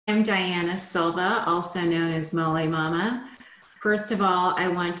I'm Diana Silva, also known as Molé Mama. First of all, I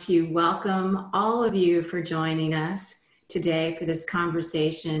want to welcome all of you for joining us today for this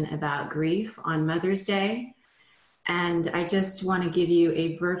conversation about grief on Mother's Day. And I just want to give you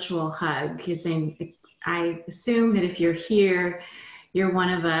a virtual hug because I assume that if you're here, you're one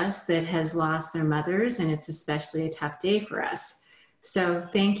of us that has lost their mothers, and it's especially a tough day for us. So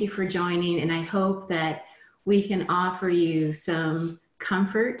thank you for joining, and I hope that we can offer you some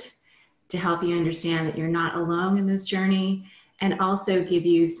comfort to help you understand that you're not alone in this journey, and also give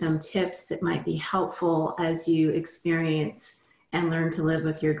you some tips that might be helpful as you experience and learn to live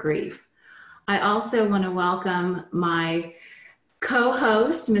with your grief. I also want to welcome my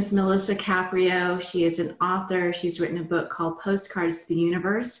co-host, Miss Melisa Caprio. She is an author. She's written a book called Postcards to the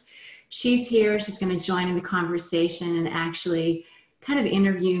Universe. She's here. She's going to join in the conversation and actually kind of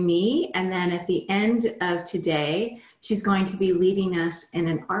interview me. And then at the end of today, she's going to be leading us in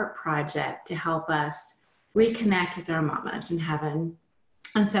an art project to help us reconnect with our mamas in heaven.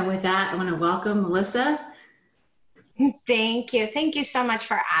 And so with that, I want to welcome Melisa. Thank you. Thank you so much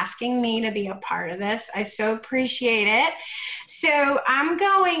for asking me to be a part of this. I so appreciate it. So I'm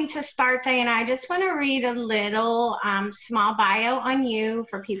going to start, Diana. I just want to read a little small bio on you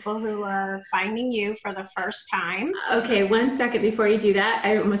for people who are finding you for the first time. Okay, 1 second before you do that.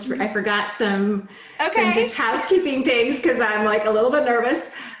 I forgot some just housekeeping things because I'm like a little bit nervous.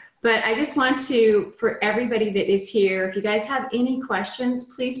 But I just want to, for everybody that is here, if you guys have any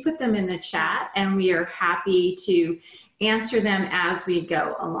questions, please put them in the chat and we are happy to answer them as we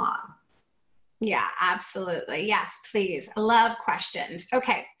go along. Yeah, absolutely. Yes, please. I love questions.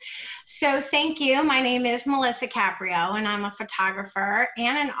 Okay, so thank you. My name is Melisa Caprio, and I'm a photographer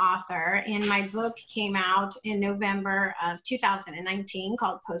and an author. And my book came out in November of 2019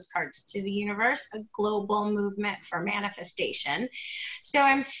 called Postcards to the Universe, a global movement for manifestation. So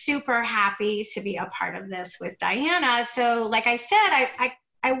I'm super happy to be a part of this with Diana. So like I said,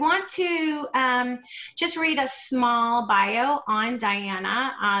 I want to just read a small bio on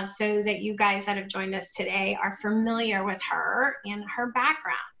Diana so that you guys that have joined us today are familiar with her and her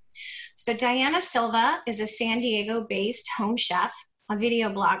background. So Diana Silva is a San Diego-based home chef, a video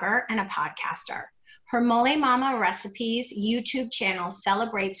blogger, and a podcaster. Her Molé Mama Recipes YouTube channel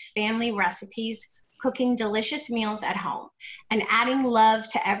celebrates family recipes, cooking delicious meals at home, and adding love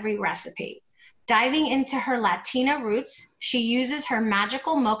to every recipe. Diving into her Latina roots, she uses her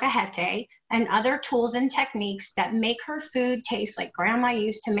magical molcajete and other tools and techniques that make her food taste like Grandma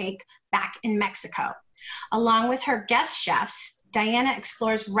used to make back in Mexico. Along with her guest chefs, Diana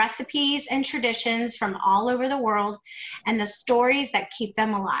explores recipes and traditions from all over the world and the stories that keep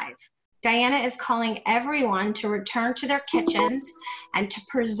them alive. Diana is calling everyone to return to their kitchens and to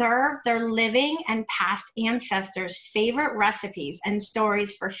preserve their living and past ancestors' favorite recipes and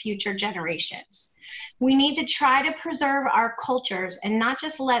stories for future generations. We need to try to preserve our cultures and not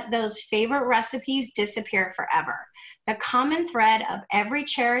just let those favorite recipes disappear forever. The common thread of every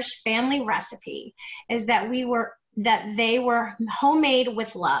cherished family recipe is that they were homemade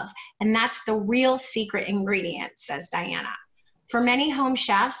with love, and that's the real secret ingredient, says Diana. For many home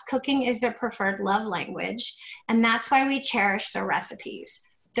chefs, cooking is their preferred love language, and that's why we cherish their recipes.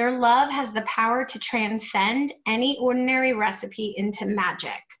 Their love has the power to transcend any ordinary recipe into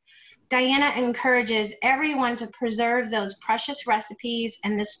magic. Diana encourages everyone to preserve those precious recipes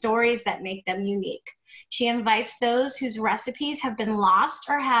and the stories that make them unique. She invites those whose recipes have been lost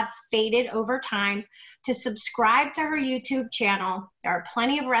or have faded over time to subscribe to her YouTube channel. There are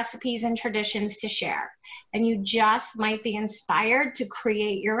plenty of recipes and traditions to share, and you just might be inspired to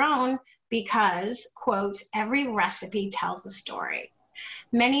create your own because, quote, every recipe tells a story.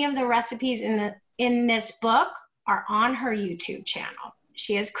 Many of the recipes in this book are on her YouTube channel.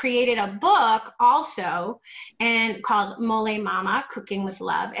 She has created a book also and called Molé Mama, Cooking with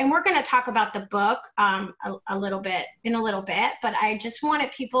Love. And we're going to talk about the book a little bit, but I just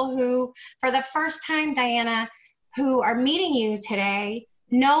wanted people who, for the first time, Diana, who are meeting you today,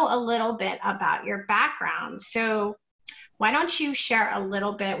 know a little bit about your background. So why don't you share a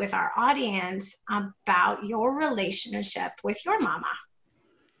little bit with our audience about your relationship with your mama?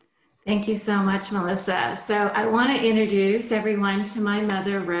 Thank you so much, Melisa. So I want to introduce everyone to my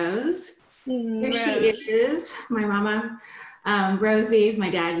mother, Rose. Here she is, my mama. Rosie, as my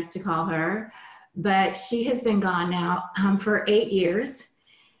dad used to call her, but she has been gone now for 8 years,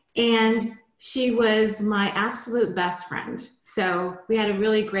 and she was my absolute best friend. So we had a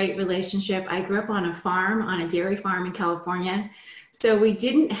really great relationship. I grew up on a farm, on a dairy farm in California. So I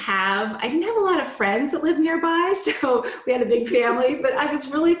didn't have a lot of friends that lived nearby. So we had a big family, but I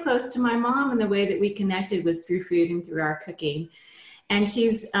was really close to my mom, and the way that we connected was through food and through our cooking. And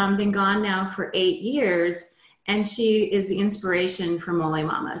she's been gone now for 8 years, and she is the inspiration for Molé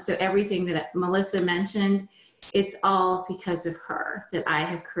Mama. So everything that Melisa mentioned, it's all because of her that I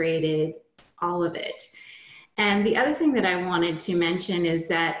have created all of it. And the other thing that I wanted to mention is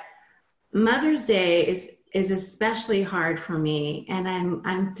that Mother's Day is especially hard for me, and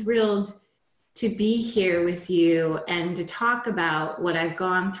I'm thrilled to be here with you and to talk about what I've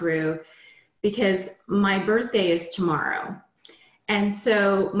gone through, because my birthday is tomorrow. And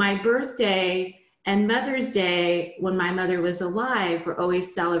so my birthday and Mother's Day, when my mother was alive, were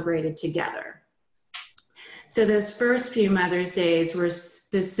always celebrated together. So those first few Mother's Days were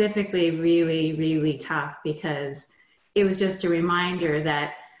specifically really, really tough, because it was just a reminder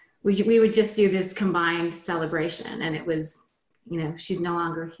that we would just do this combined celebration, and it was, you know, she's no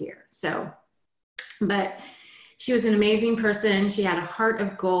longer here. So, but she was an amazing person. She had a heart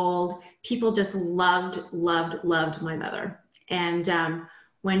of gold. People just loved my mother. And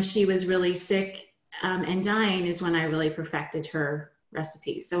when she was really sick and dying is when I really perfected her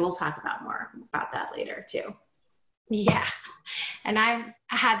recipes. So we'll talk about more about that later too. Yeah. And I've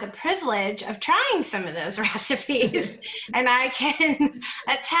had the privilege of trying some of those recipes, and I can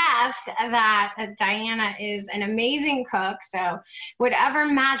attest that Diana is an amazing cook. So whatever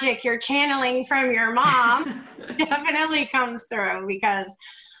magic you're channeling from your mom definitely comes through, because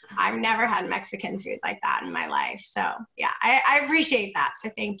I've never had Mexican food like that in my life. So yeah, I appreciate that. So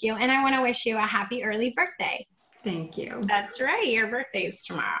thank you. And I want to wish you a happy early birthday. Thank you. That's right. Your birthday is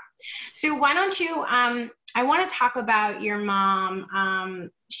tomorrow. So why don't you, I want to talk about your mom.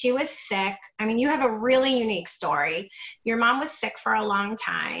 She was sick. I mean, you have a really unique story. Your mom was sick for a long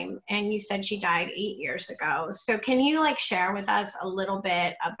time, and you said she died 8 years ago. So can you share with us a little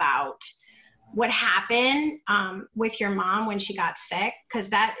bit about what happened with your mom when she got sick? Because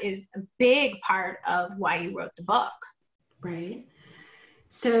that is a big part of why you wrote the book. Right.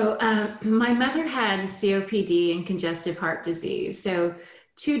 So my mother had COPD and congestive heart disease. So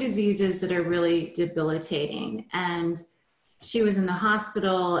 2 diseases that are really debilitating. And she was in the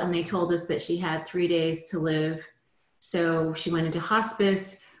hospital, and they told us that she had 3 days to live. So she went into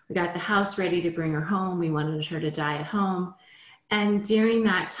hospice. We got the house ready to bring her home. We wanted her to die at home. And during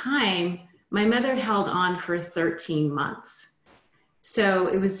that time, my mother held on for 13 months. So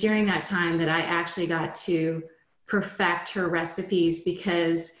it was during that time that I actually got to perfect her recipes,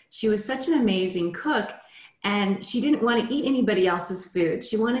 because she was such an amazing cook, and she didn't want to eat anybody else's food.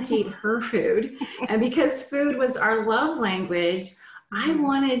 She wanted to eat her food. And because food was our love language, I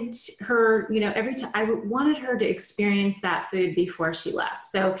wanted her, every time I wanted her to experience that food before she left.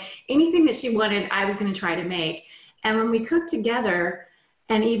 So anything that she wanted, I was going to try to make. And when we cooked together,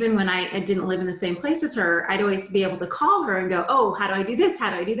 and even when I didn't live in the same place as her, I'd always be able to call her and go, oh, how do I do this? How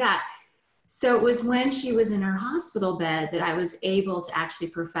do I do that? So it was when she was in her hospital bed that I was able to actually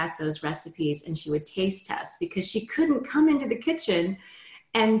perfect those recipes, and she would taste test, because she couldn't come into the kitchen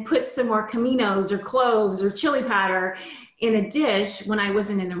and put some more caminos or cloves or chili powder in a dish when I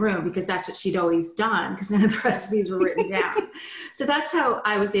wasn't in the room, because that's what she'd always done, because none of the recipes were written down. So that's how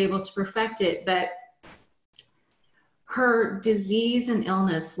I was able to perfect it. But her disease and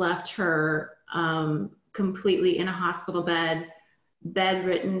illness left her completely in a hospital bed,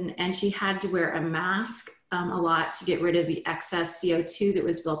 bedridden, and she had to wear a mask a lot to get rid of the excess CO2 that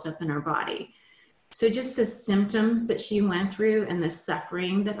was built up in her body. So just the symptoms that she went through and the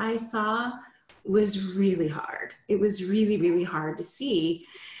suffering that I saw was really hard. It was really, really hard to see.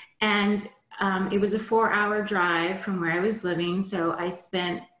 And it was a 4-hour drive from where I was living. So I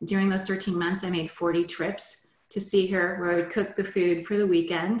spent, during those 13 months, I made 40 trips to see her, where I would cook the food for the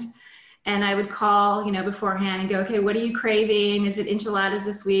weekend. And I would call, beforehand and go, okay, what are you craving? Is it enchiladas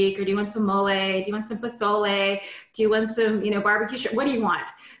this week? Or do you want some mole? Do you want some pozole? Do you want some, barbecue? What do you want?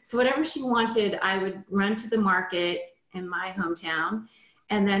 So whatever she wanted, I would run to the market in my hometown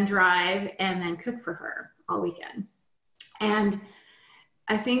and then drive and then cook for her all weekend. And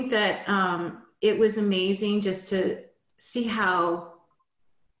I think that it was amazing just to see how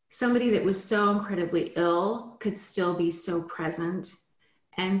somebody that was so incredibly ill could still be so present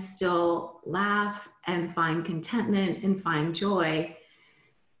and still laugh and find contentment and find joy.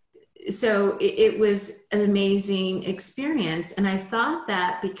 So it was an amazing experience. And I thought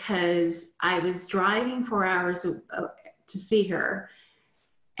that because I was driving 4 hours to see her,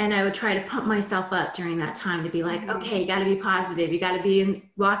 and I would try to pump myself up during that time to be like, okay, you got to be positive. You got to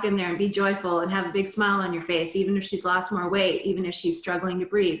walk in there and be joyful and have a big smile on your face, even if she's lost more weight, even if she's struggling to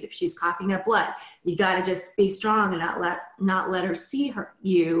breathe, if she's coughing up blood. You got to just be strong and not let her see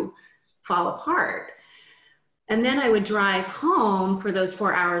you fall apart. And then I would drive home for those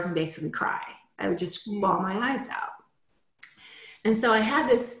 4 hours and basically cry. I would just bawl my eyes out. And so I had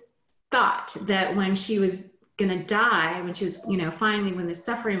this thought that when she was going to die, when she was, finally, when the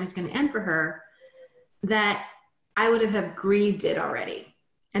suffering was going to end for her, that I would have grieved it already.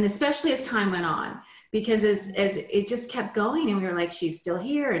 And especially as time went on, because as it just kept going and we were like, she's still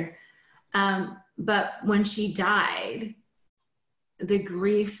here. And, but when she died, the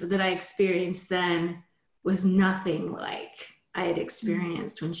grief that I experienced then was nothing like I had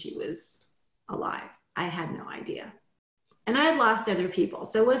experienced when she was alive. I had no idea. And I had lost other people.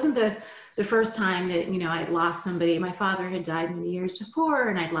 So it wasn't the first time that, I had lost somebody. My father had died many years before,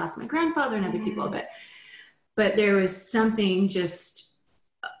 and I'd lost my grandfather and other people. But there was something just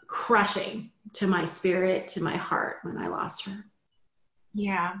crushing to my spirit, to my heart when I lost her.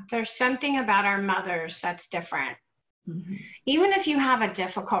 Yeah, there's something about our mothers that's different. Mm-hmm. Even if you have a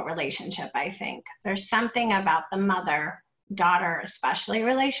difficult relationship, I think there's something about the mother-daughter, especially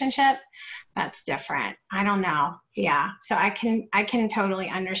relationship, that's different. I don't know. Yeah. So I can totally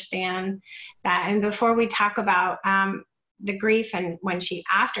understand that. And before we talk about the grief and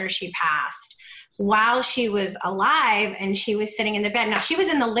after she passed, while she was alive and she was sitting in the bed. Now she was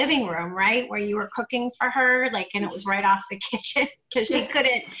in the living room, right? Where you were cooking for her, and it was right off the kitchen because she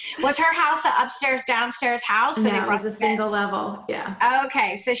couldn't, was her house an upstairs, downstairs house? So no, it was a single level. Yeah.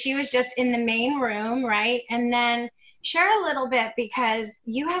 Okay. So she was just in the main room, right? And then share a little bit, because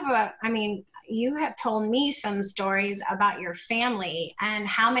you have told me some stories about your family and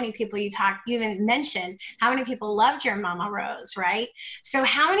how many people you even mentioned how many people loved your Mama Rose, right? So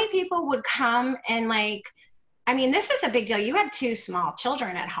how many people would come and this is a big deal. You had 2 small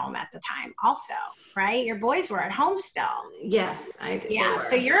children at home at the time also, right? Your boys were at home still. Yes, I did. Yeah,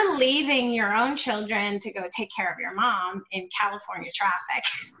 so you're leaving your own children to go take care of your mom in California traffic.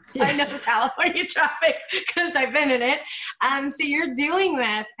 Yes. I know California traffic because I've been in it. So you're doing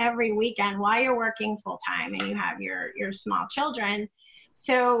this every weekend while you're working full time and you have your small children.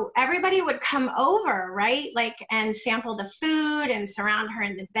 So everybody would come over, right? And sample the food and surround her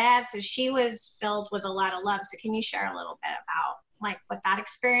in the bed. So she was filled with a lot of love. So can you share a little bit about what that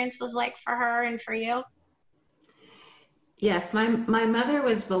experience was like for her and for you? Yes, my mother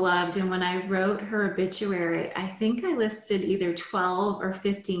was beloved. And when I wrote her obituary, I think I listed either 12 or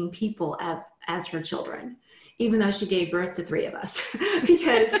 15 people as her children, even though she gave birth to 3 of us,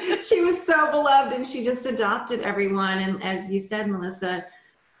 because she was so beloved and she just adopted everyone. And as you said, Melissa,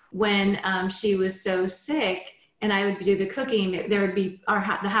 when she was so sick and I would do the cooking,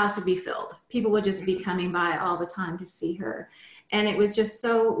 the house would be filled. People would just be coming by all the time to see her. And it was just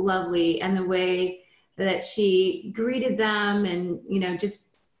so lovely. And the way that she greeted them and,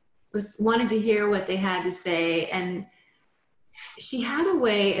 just wanted to hear what they had to say. And she had a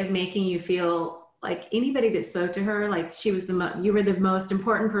way of making you feel like anybody that spoke to her, like she was you were the most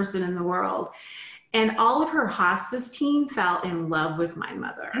important person in the world. And all of her hospice team fell in love with my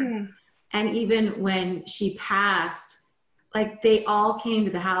mother. Mm. And even when she passed, they all came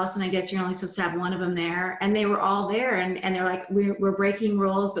to the house, and I guess you're only supposed to have one of them there. And they were all there, and they're like, we're breaking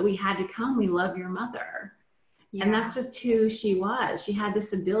rules, but we had to come. We love your mother. Yeah. And that's just who she was. She had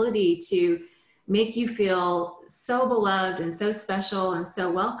this ability to make you feel so beloved and so special and so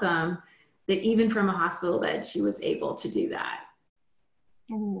welcome that even from a hospital bed, she was able to do that.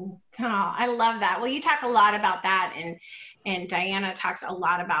 Oh, I love that. Well, you talk a lot about that, and Diana talks a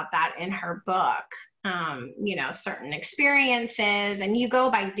lot about that in her book. Certain experiences, and you go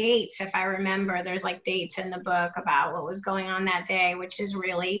by dates. If I remember, there's dates in the book about what was going on that day, which is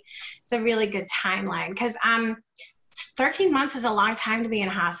it's a really good timeline, because 13 months is a long time to be in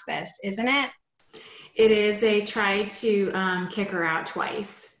hospice, isn't it? It is. They tried to kick her out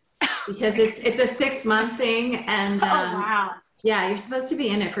twice because it's a 6-month thing, and wow. Yeah, you're supposed to be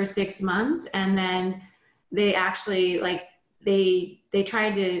in it for 6 months, and then they actually they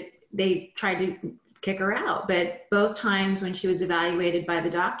tried to kick her out, but both times when she was evaluated by the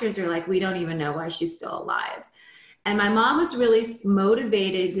doctors, they're like, we don't even know why she's still alive. And my mom was really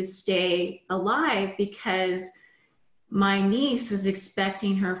motivated to stay alive because my niece was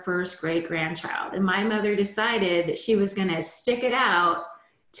expecting her first great-grandchild, and my mother decided that she was going to stick it out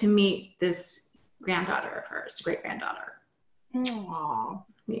to meet this granddaughter of hers, great-granddaughter. Oh,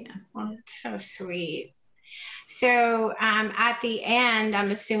 yeah. Well, that's so sweet. So at the end,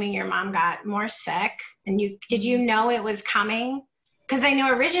 I'm assuming your mom got more sick, and did you know it was coming? Because I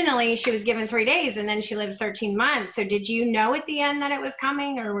know originally she was given 3 days and then she lived 13 months. So did you know at the end that it was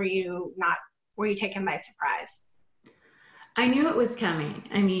coming, or were you taken by surprise? I knew it was coming.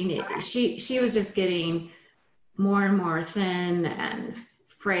 I mean, okay. She was just getting more and more thin and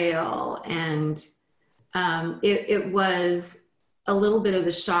frail, and it was a little bit of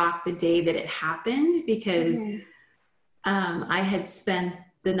a shock the day that it happened, because I had spent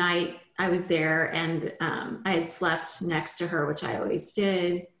the night I was there, and I had slept next to her, which I always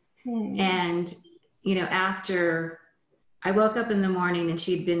did. And, after I woke up in the morning, and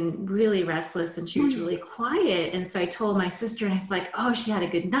she'd been really restless and she was really quiet. And so I told my sister, and I was like, oh, she had a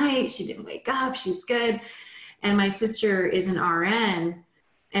good night. She didn't wake up. She's good. And my sister is an RN.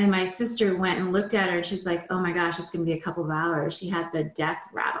 And my sister went and looked at her, and she's like, oh my gosh, it's going to be a couple of hours. She had the death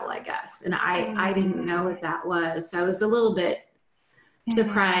rattle, I guess. And I didn't know what that was. So I was a little bit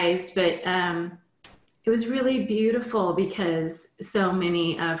surprised, but it was really beautiful because so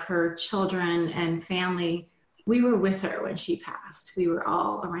many of her children and family, we were with her when she passed. We were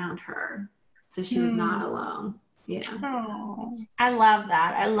all around her. So she was not alone. Yeah. Oh, I love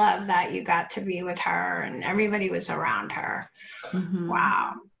that. I love that you got to be with her and everybody was around her.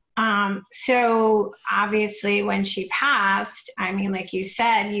 Wow. So obviously when she passed, I mean, like you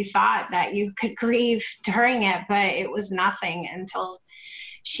said, you thought that you could grieve during it, but it was nothing until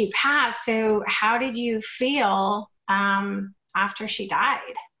she passed. So how did you feel after she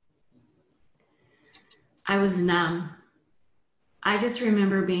died? I was numb. I just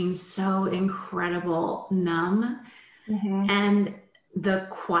remember being so incredible numb and the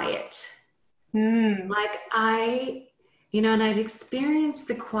quiet. Like and I'd experienced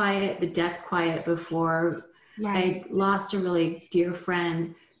the quiet, the death quiet before. Right. I lost a really dear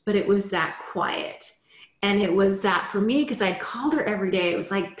friend, but it was that quiet. And it was that for me, because I'd called her every day. It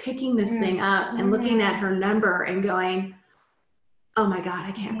was like picking this thing up and looking at her number and going, oh my God,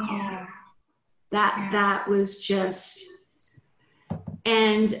 I can't call her. That was just,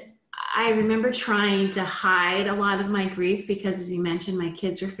 and I remember trying to hide a lot of my grief because, as you mentioned, my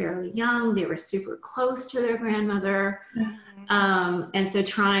kids were fairly young. They were super close to their grandmother. And so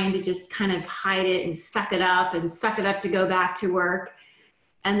trying to just kind of hide it and suck it up to go back to work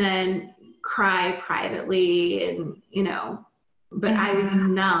and then cry privately and, but I was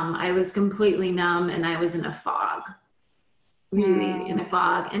numb. I was completely numb, and I was in a fog, really in a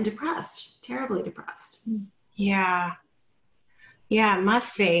fog, and depressed, terribly depressed. Yeah. Yeah, it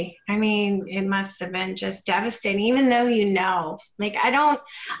must be. I mean, it must have been just devastating, even though, like, I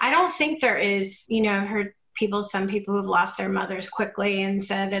don't think there is, I've heard some people who've lost their mothers quickly and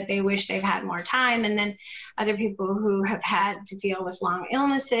said that they wish they've had more time. And then other people who have had to deal with long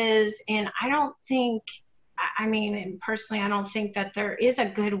illnesses. And I don't think, personally, I don't think that there is a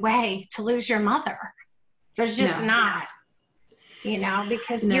good way to lose your mother. There's just not.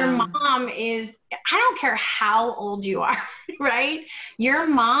 Because your mom is, I don't care how old you are, right? Your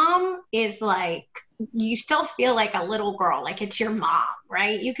mom is like, you still feel like a little girl, like it's your mom,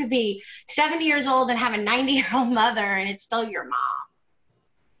 right? You could be 70 years old and have a 90-year-old mother, and it's still your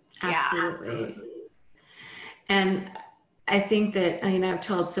mom. Absolutely. Yeah. And I think that, I've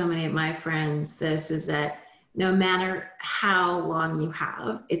told so many of my friends this, is that no matter how long you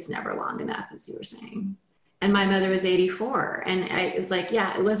have, it's never long enough, as you were saying. And my mother was 84, and I was like,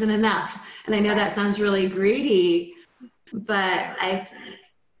 yeah, it wasn't enough. And I know that sounds really greedy, but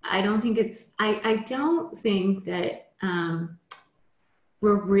I don't think I don't think that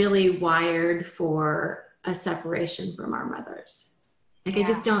we're really wired for a separation from our mothers. Like, I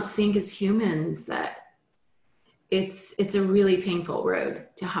just don't think as humans that it's a really painful road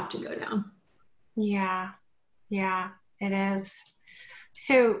to have to go down. Yeah, it is.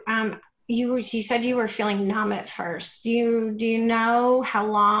 So, you said you were feeling numb at first. Do you know how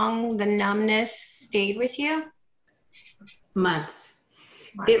long the numbness stayed with you? Months.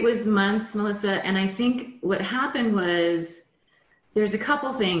 It was months, Melissa. And I think what happened was, there's a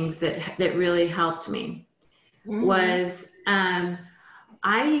couple things that really helped me. Was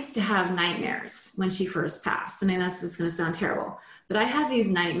I used to have nightmares when she first passed. And I know this is going to sound terrible, but I had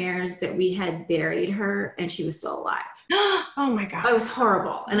these nightmares that we had buried her and she was still alive. Oh my God. It was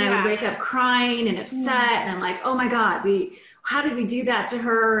horrible. And I would wake up crying and upset. And I'm like, oh my God, how did we do that to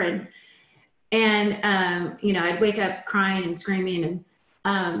her? And I'd wake up crying and screaming.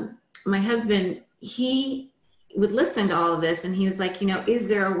 And my husband, he would listen to all of this. And he was like, is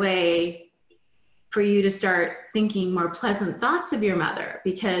there a way for you to start thinking more pleasant thoughts of your mother?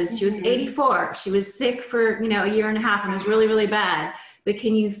 Because she was 84. She was sick for, a year and a half, and it was really, really bad. But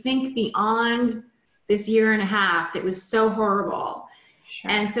can you think beyond this year and a half that was so horrible?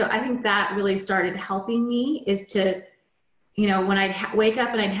 Sure. And so I think that really started helping me, is to, when I'd wake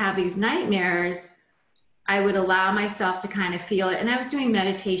up and I'd have these nightmares, I would allow myself to kind of feel it. And I was doing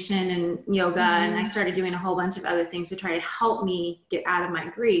meditation and yoga, and I started doing a whole bunch of other things to try to help me get out of my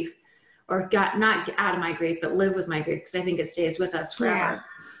grief. Or not get out of my grief, but live with my grief, because I think it stays with us forever.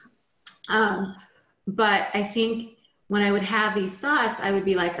 Yeah. But I think when I would have these thoughts, I would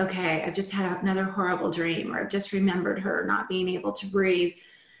be like, okay, I've just had another horrible dream, or I've just remembered her not being able to breathe.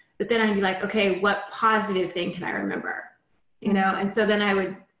 But then I'd be like, okay, what positive thing can I remember? You know? And so then I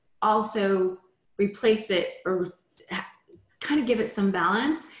would also replace it or kind of give it some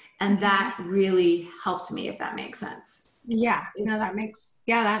balance. And that really helped me, if that makes sense. Yeah, no, that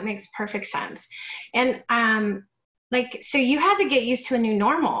makes perfect sense. And so you had to get used to a new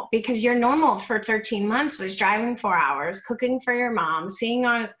normal, because your normal for 13 months was driving 4 hours, cooking for your mom, seeing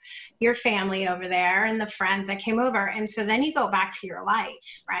on your family over there and the friends that came over. And so then you go back to your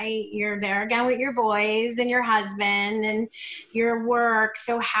life, right? You're there again with your boys and your husband and your work.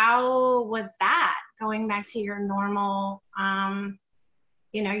 So how was that, going back to your normal,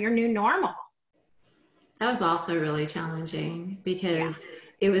 your new normal? That was also really challenging because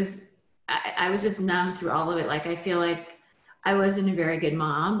it was, I was just numb through all of it. Like, I feel like I wasn't a very good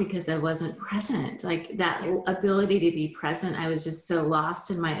mom because I wasn't present. Like, that ability to be present, I was just so lost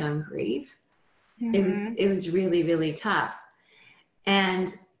in my own grief. It was really, really tough.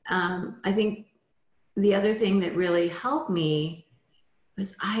 And I think the other thing that really helped me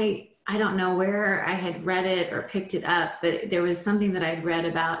was I don't know where I had read it or picked it up, but there was something that I'd read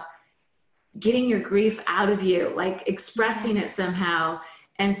about getting your grief out of you, like expressing it somehow.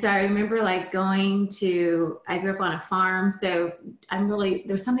 And so I remember like I grew up on a farm. So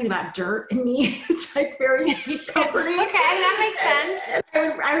there's something about dirt in me. It's like very comforting. Okay, that makes sense.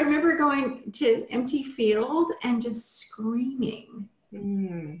 I remember going to empty field and just screaming,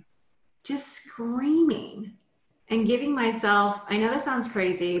 and giving myself, I know that sounds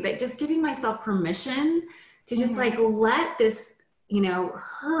crazy, but just giving myself permission to just like let this,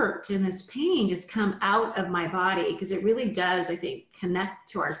 hurt and this pain just come out of my body, because it really does, I think, connect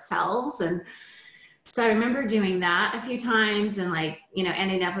to ourselves. And so I remember doing that a few times and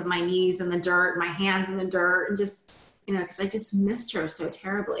ending up with my knees in the dirt, my hands in the dirt, and just, because I just missed her so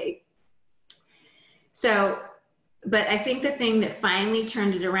terribly. So, but I think the thing that finally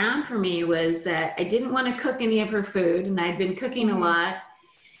turned it around for me was that I didn't want to cook any of her food, and I'd been cooking a lot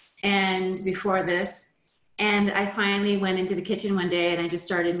and before this. And I finally went into the kitchen one day and I just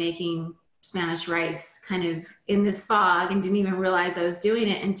started making Spanish rice kind of in this fog, and didn't even realize I was doing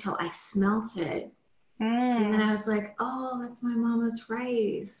it until I smelt it. And then I was like, oh, that's my mama's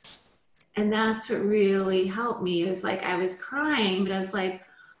rice. And that's what really helped me. It was like, I was crying, but I was like,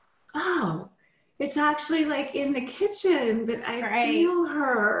 oh, it's actually like in the kitchen that I feel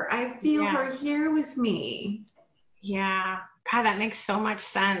her. I feel her here with me. Yeah. God, that makes so much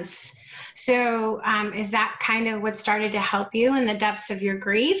sense. So is that kind of what started to help you in the depths of your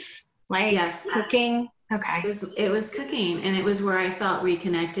grief? Like cooking? Okay. It was cooking, and it was where I felt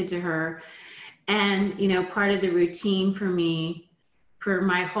reconnected to her. And, part of the routine for me for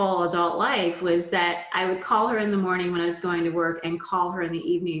my whole adult life was that I would call her in the morning when I was going to work and call her in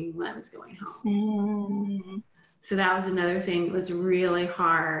the evening when I was going home. So that was another thing that was really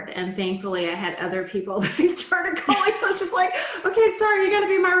hard. And thankfully I had other people that I started calling. I was just like, okay, sorry, you got to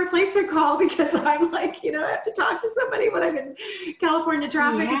be my replacement call, because I'm like, I have to talk to somebody when I'm in California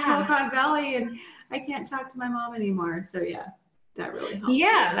traffic in Silicon Valley, and I can't talk to my mom anymore. So that really helped.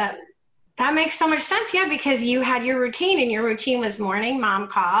 Yeah, that makes so much sense. Yeah, because you had your routine, and your routine was morning mom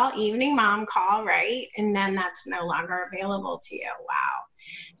call, evening mom call, right? And then that's no longer available to you. Wow.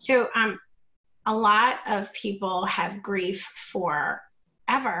 So a lot of people have grief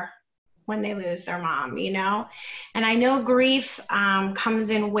forever when they lose their mom, and I know grief comes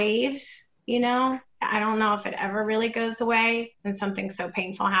in waves, I don't know if it ever really goes away when something so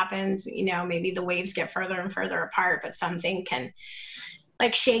painful happens. Maybe the waves get further and further apart, but something can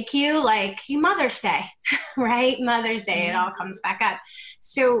like shake you, like Mother's Day, right? Mother's Day, it all comes back up.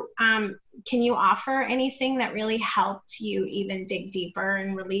 So can you offer anything that really helped you even dig deeper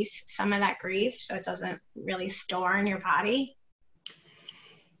and release some of that grief so it doesn't really store in your body?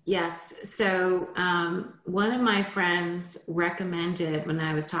 Yes. So one of my friends recommended, when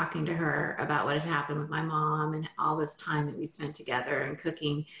I was talking to her about what had happened with my mom and all this time that we spent together and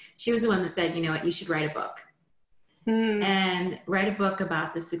cooking, she was the one that said, you know what, you should write a book. And write a book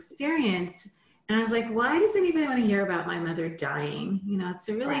about this experience. And I was like, why does anybody want to hear about my mother dying? It's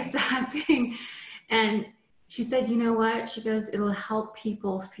a really sad thing. And she said, you know what? She goes, it'll help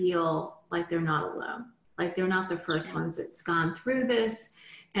people feel like they're not alone. Like they're not the first ones that's gone through this.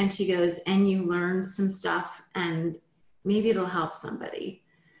 And she goes, and you learn some stuff and maybe it'll help somebody.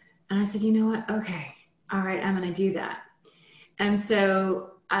 And I said, you know what? Okay. All right. I'm going to do that. And so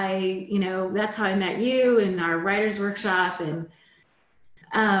that's how I met you in our writer's workshop. And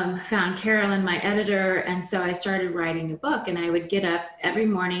found Carolyn, my editor, and so I started writing a book. And I would get up every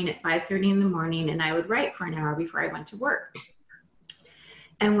morning at 5:30 in the morning, and I would write for an hour before I went to work.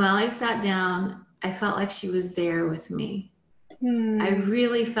 And while I sat down, I felt like she was there with me. I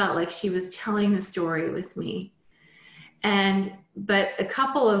really felt like she was telling the story with me. But a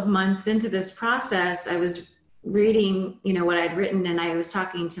couple of months into this process, I was reading, what I'd written, and I was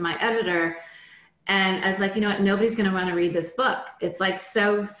talking to my editor, and I was like, you know what, nobody's going to want to read this book. It's like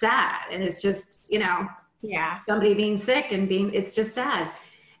so sad. And it's just, somebody being sick and it's just sad.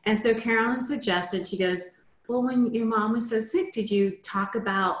 And so Carolyn suggested, she goes, well, when your mom was so sick, did you talk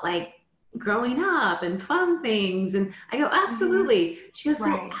about like growing up and fun things? And I go, absolutely. She goes, so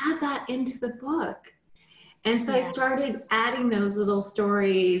add that into the book. And so I started adding those little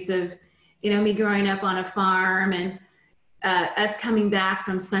stories of, me growing up on a farm, and us coming back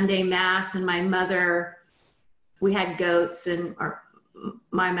from Sunday Mass, and my mother, we had goats, or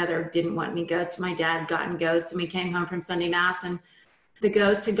my mother didn't want any goats. My dad gotten goats, and we came home from Sunday Mass, and the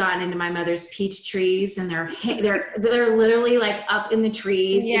goats had gotten into my mother's peach trees, and they're literally like up in the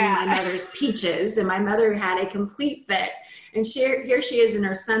trees in my mother's peaches. And my mother had a complete fit. And here she is in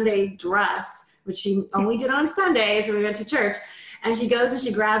her Sunday dress, which she only did on Sundays when we went to church. And she goes and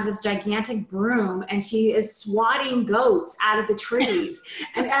she grabs this gigantic broom, and she is swatting goats out of the trees.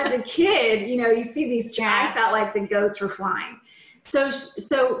 And as a kid, you see these trees. I felt like the goats were flying.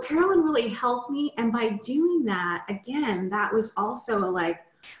 So Carolyn really helped me. And by doing that, again, that was also like,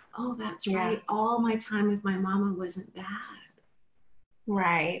 oh, that's right. All my time with my mama wasn't bad.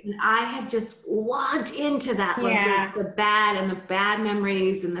 Right. And I had just logged into that, like the bad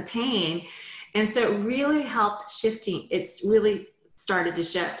memories and the pain. And so it really helped shifting. It's really started to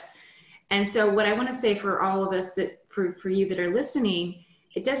shift. And so what I want to say for all of us, that for you that are listening,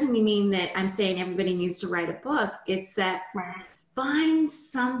 it doesn't mean that I'm saying everybody needs to write a book. It's that find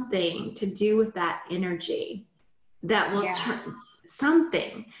something to do with that energy that will turn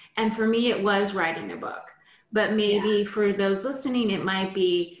something. And for me, it was writing a book. But maybe for those listening, it might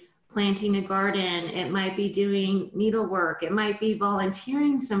be planting a garden. It might be doing needlework. It might be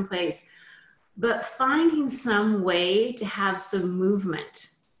volunteering someplace. But finding some way to have some movement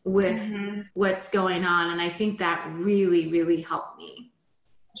with what's going on. And I think that really, really helped me.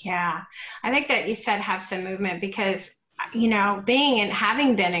 Yeah. I think that you said have some movement because,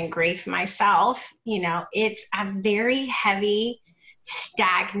 having been in grief myself, it's a very heavy,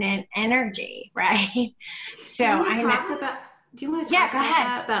 stagnant energy, right? So do you want to talk about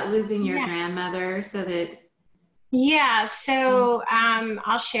that, about losing your grandmother so that... Yeah. So,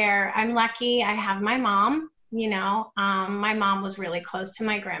 I'll share, I'm lucky. I have my mom, my mom was really close to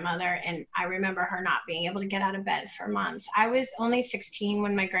my grandmother, and I remember her not being able to get out of bed for months. I was only 16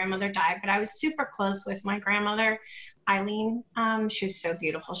 when my grandmother died, but I was super close with my grandmother, Eileen. She was so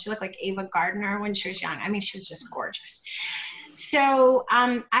beautiful. She looked like Ava Gardner when she was young. I mean, she was just gorgeous. So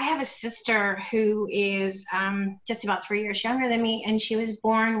I have a sister who is just about 3 years younger than me, and she was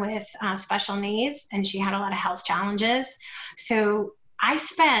born with special needs, and she had a lot of health challenges. So I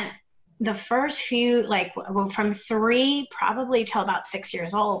spent the first few, from 3 probably till about 6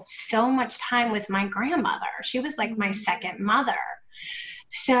 years old, so much time with my grandmother. She was like my second mother.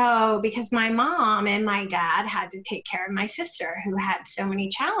 So because my mom and my dad had to take care of my sister who had so many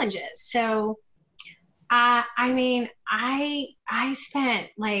challenges. So I spent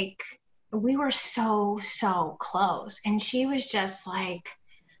we were so close, and she was just like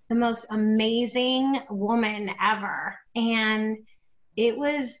the most amazing woman ever. And it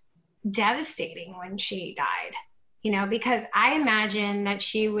was devastating when she died, because I imagined that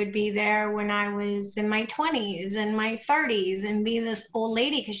she would be there when I was in my 20s and my 30s and be this old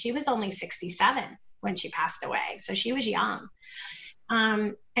lady, because she was only 67 when she passed away. So she was young.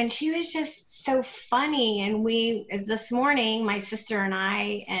 And she was just so funny. And this morning, my sister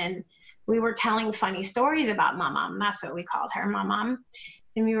and we were telling funny stories about my mom. That's what we called her, my mom.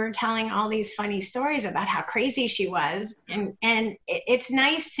 And we were telling all these funny stories about how crazy she was. And it's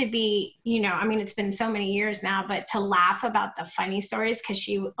nice to be, it's been so many years now, but to laugh about the funny stories, because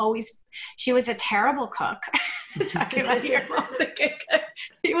she was a terrible cook. Talking about your mom's a good cook.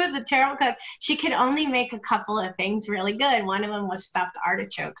 She was a terrible cook. She could only make a couple of things really good. One of them was stuffed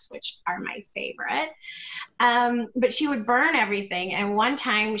artichokes, which are my favorite. But she would burn everything. And one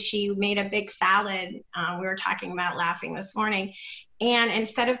time she made a big salad. We were talking about laughing this morning. And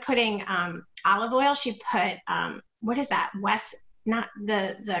instead of putting olive oil, she put, what is that? not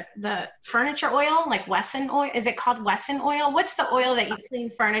the furniture oil, like Wesson oil. Is it called Wesson oil? What's the oil that you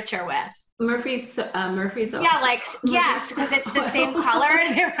clean furniture with? Murphy's oil. Yeah, like, yes, because it's the same color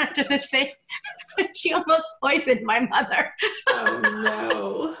and they're under the same. She almost poisoned my mother. Oh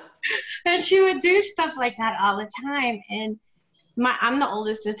no. And she would do stuff like that all the time. And I'm the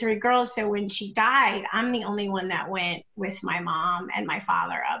oldest of three girls, so when she died, I'm the only one that went with my mom and my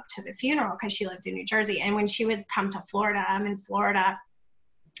father up to the funeral because she lived in New Jersey. And when she would come to Florida, I'm in Florida,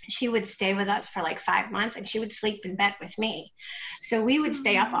 she would stay with us for like 5 months, and she would sleep in bed with me. So we would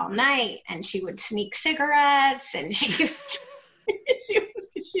stay up all night, and she would sneak cigarettes, and she's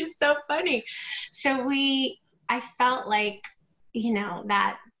so funny. So I felt like, you know,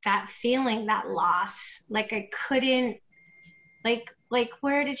 that feeling, that loss, like I couldn't, like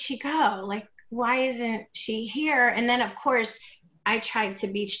where did she go? Like, why isn't she here? And then of course I tried to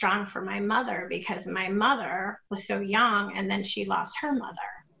be strong for my mother because my mother was so young, and then she lost her mother,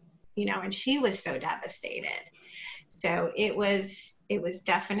 you know, and she was so devastated. So it was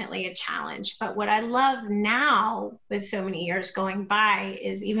definitely a challenge. But what I love now, with so many years going by,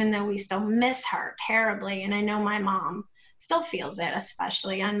 is even though we still miss her terribly, and I know my mom still feels it,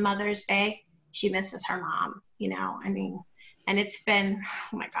 especially on Mother's Day, she misses her mom, you know, I mean, and it's been,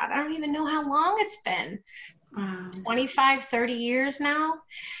 oh my God, I don't even know how long it's been. 25, 30 years now.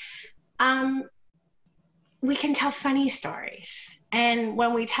 We can tell funny stories. And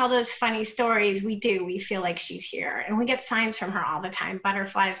when we tell those funny stories, we feel like she's here. And we get signs from her all the time.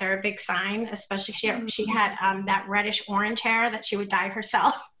 Butterflies are a big sign, especially she had that reddish orange hair that she would dye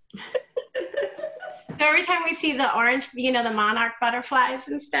herself. So every time we see the orange, you know, the monarch butterflies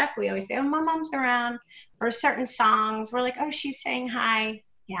and stuff, we always say, oh, my mom's around. Or certain songs, we're like, oh, she's saying hi.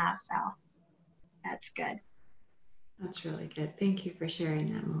 Yeah, so that's good. That's really good. Thank you for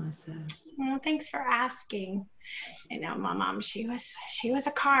sharing that, Melissa. Well, thanks for asking. I know my mom, she was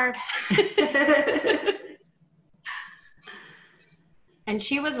a card. And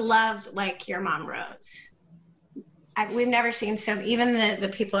she was loved like your mom, Rose. We've never seen even the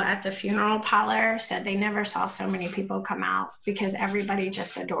people at the funeral parlor said they never saw so many people come out because everybody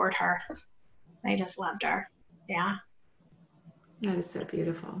just adored her. They just loved her. Yeah. That is so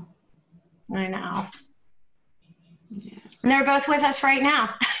beautiful. I know. Yeah. And they're both with us right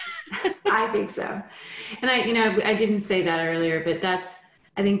now. I think so. And I didn't say that earlier, but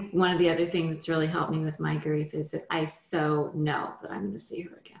I think one of the other things that's really helped me with my grief is that I so know that I'm going to see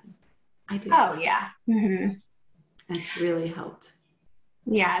her again. I do. Oh, yeah. Mm-hmm. That's really helped.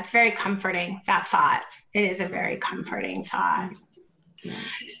 Yeah, it's very comforting, that thought. It is a very comforting thought. Yeah.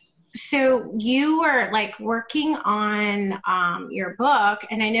 So you were like working on your book,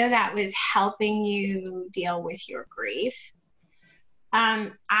 and I know that was helping you deal with your grief.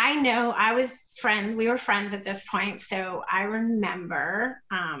 I know we were friends at this point, so I remember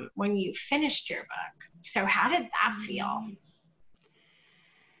when you finished your book. So how did that feel?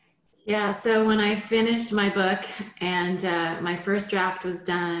 Yeah, so when I finished my book and my first draft was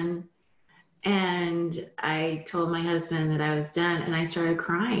done, and I told my husband that I was done, and I started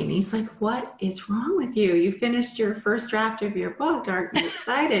crying. He's like, what is wrong with you? You finished your first draft of your book. Aren't you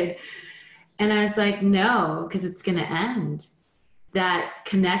excited? And I was like, no, because it's going to end. That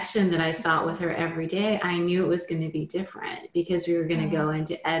connection that I felt with her every day, I knew it was going to be different because we were going to go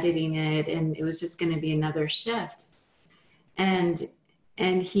into editing it, and it was just going to be another shift. And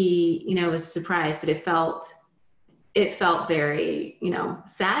he, was surprised, but it felt very,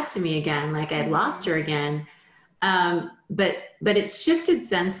 sad to me again, like I'd lost her again. But it's shifted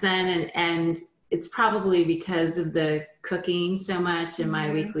since then. And it's probably because of the cooking so much in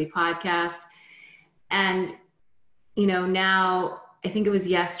my weekly podcast. And, now I think it was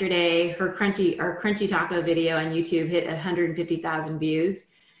yesterday, our crunchy taco video on YouTube hit 150,000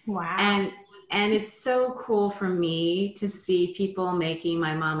 views. Wow. And it's so cool for me to see people making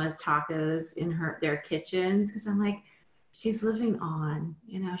my mama's tacos in their kitchens, because I'm like, she's living on,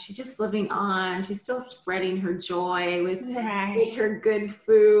 she's just living on. She's still spreading her joy with her good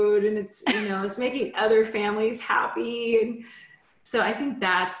food, and it's, it's making other families happy. And so I think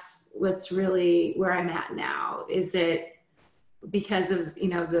that's what's really where I'm at now, is it because of,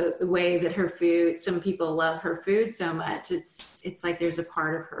 the way that her food, some people love her food so much. It's like there's a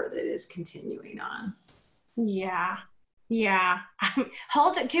part of her that is continuing on. Yeah. Yeah.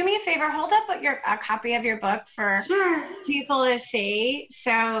 Do me a favor, hold up a copy of your book for people to see.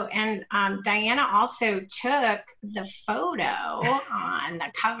 So, and Diana also took the photo on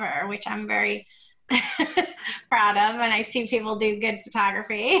the cover, which I'm very proud of. And I see people do good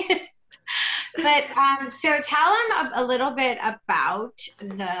photography. But so tell them a little bit about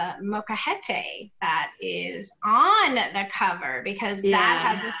the molcajete that is on the cover, because that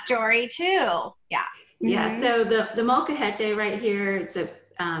Yeah. has a story too. Yeah. Yeah. So the molcajete right here, it's a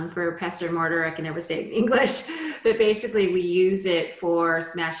for pestle and mortar. I can never say it in English, but basically we use it for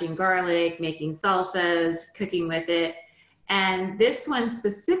smashing garlic, making salsas, cooking with it. And this one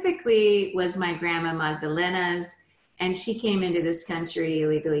specifically was my grandma Magdalena's, and she came into this country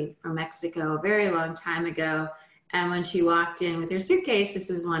illegally from Mexico a very long time ago. And when she walked in with her suitcase,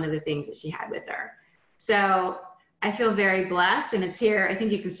 this is one of the things that she had with her. So I feel very blessed, and it's here. I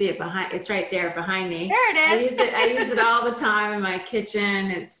think you can see it behind. It's right there behind me. There it is. I use it all the time in my kitchen.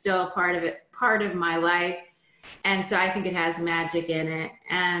 It's still part of it, part of my life, and so I think it has magic in it.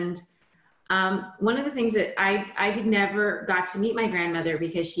 And one of the things that I did never got to meet my grandmother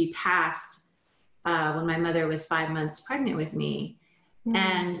because she passed when my mother was 5 months pregnant with me.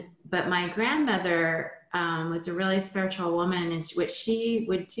 But my grandmother was a really spiritual woman, and what she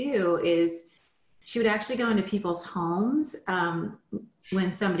would do is she would actually go into people's homes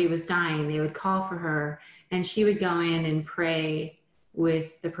when somebody was dying. They would call for her, and she would go in and pray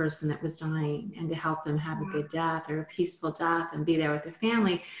with the person that was dying and to help them have a good death or a peaceful death and be there with their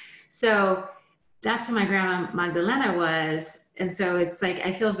family. So that's who my grandma Magdalena was. And so it's like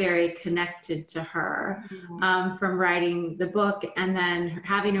I feel very connected to her from writing the book and then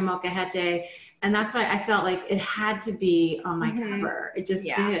having her molcajete. And that's why I felt like it had to be on my cover. It just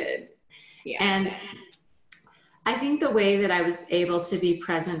did. Yeah. And I think the way that I was able to be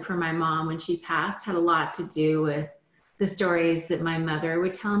present for my mom when she passed had a lot to do with the stories that my mother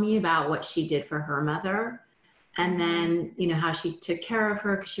would tell me about what she did for her mother. And then, you know, how she took care of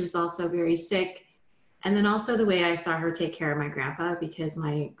her because she was also very sick. And then also the way I saw her take care of my grandpa, because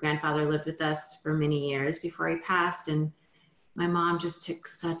my grandfather lived with us for many years before he passed. And my mom just took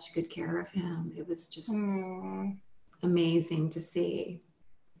such good care of him. It was just amazing to see.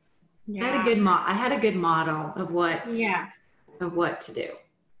 So I had a good model of what to do.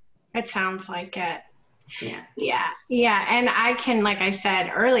 It sounds like it. Yeah. And I can, like I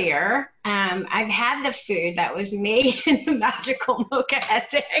said earlier, I've had the food that was made in the magical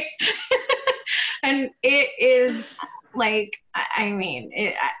molcajete. And it is like, I mean,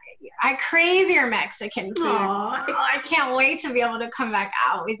 I crave your Mexican food. I can't wait to be able to come back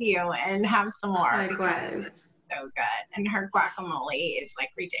out with you and have some more. Likewise. So good. And her guacamole is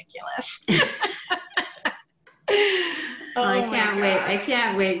like ridiculous. I can't wait. I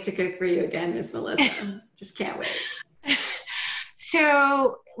can't wait to cook for you again, Miss Melissa. Just can't wait.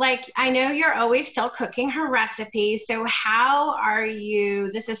 So, like, I know you're always still cooking her recipes. So how are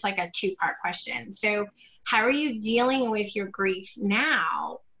you, this is like a two-part question. So how are you dealing with your grief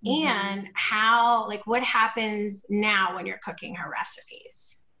now? And how, like, what happens now when you're cooking her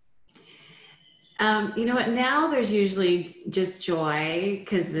recipes? You know what? Now there's usually just joy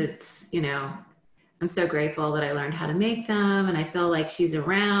because it's, you know, I'm so grateful that I learned how to make them and I feel like she's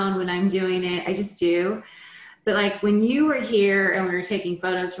around when I'm doing it. I just do. But like when you were here and we were taking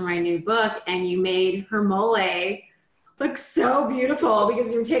photos for my new book and you made her mole look so beautiful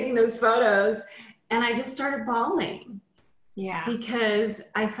because you were taking those photos, and I just started bawling. Yeah. Because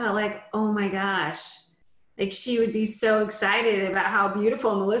I felt like, oh my gosh, like she would be so excited about how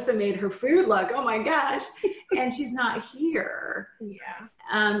beautiful Melissa made her food look. Oh my gosh. And she's not here.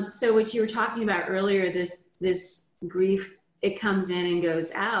 Yeah. So what you were talking about earlier, this grief, it comes in and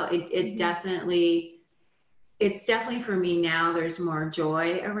goes out. It definitely, it's definitely for me now, there's more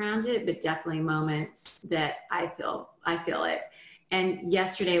joy around it, but definitely moments that I feel it. And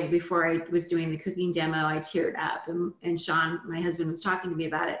yesterday, before I was doing the cooking demo, I teared up, and Sean, my husband, was talking to me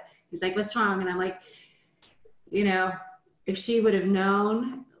about it. He's like, what's wrong? And I'm like, you know, if she would have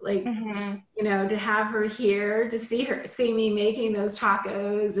known, like, you know, to have her here, to see me making those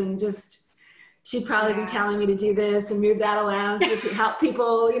tacos, and just, she'd probably be telling me to do this and move that around so to help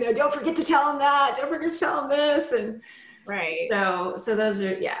people, you know, don't forget to tell them that, don't forget to tell them this. And so those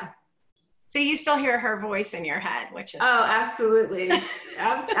are, So you still hear her voice in your head, which is absolutely.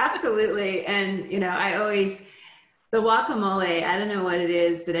 Absolutely. And, you know, I always, the guacamole, I don't know what it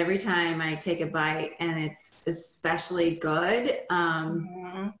is, but every time I take a bite and it's especially good,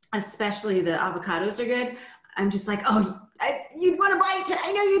 especially the avocados are good, I'm just like, oh, you'd want to bite.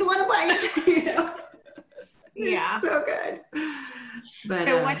 I know you'd want to bite. You know? It's so good. But,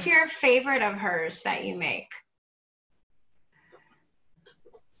 so what's your favorite of hers that you make?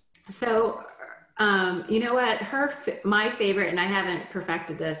 So, you know what, my favorite, and I haven't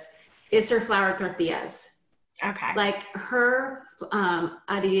perfected this, is her flour tortillas. Okay. Like her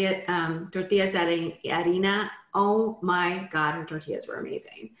tortillas de harina, oh my God, her tortillas were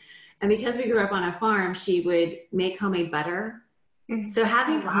amazing. And because we grew up on a farm, she would make homemade butter. Mm-hmm. So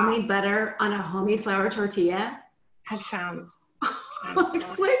having Wow. homemade butter on a homemade flour tortilla. That sounds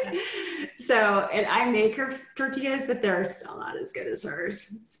It's like, so, and I make her tortillas, but they're still not as good as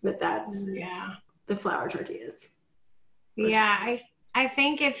hers. But that's the flour tortillas. Yeah, I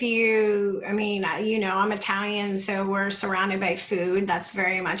think if you, I mean, you know, I'm Italian, so we're surrounded by food. That's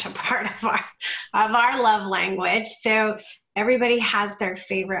very much a part of our love language. So everybody has their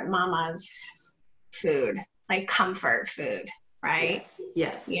favorite mama's food, like comfort food, right?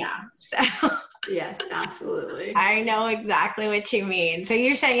 Yes. Yeah. So yes, absolutely. I know exactly what you mean. So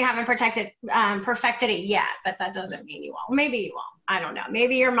you're saying you haven't perfected it yet, but that doesn't mean you won't. Maybe you won't. I don't know.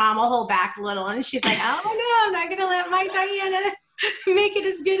 Maybe your mom will hold back a little and she's like, oh no, I'm not going to let my Diana make it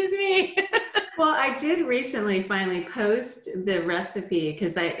as good as me. Well, I did recently finally post the recipe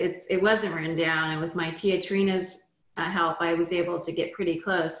because it wasn't written down, and with my tia Trina's help, I was able to get pretty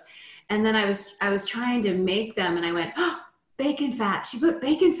close. And then I was trying to make them, and I went, oh, bacon fat. She put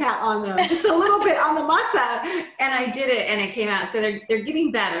bacon fat on them, just a little bit on the masa, and I did it, and it came out. So they're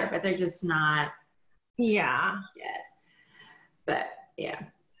getting better, but they're just not. Yeah. Yet. But yeah.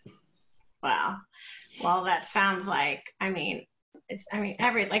 Wow. Well, that sounds like, like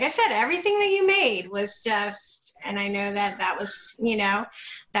I said, everything that you made was just, and I know that was, you know,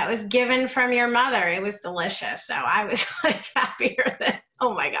 that was given from your mother. It was delicious. So I was like happier than,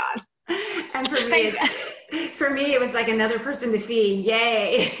 oh my God. And for me, it was like another person to feed.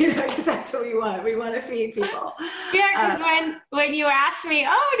 Yay. You know, because that's what we want. We want to feed people. Yeah, because when you asked me,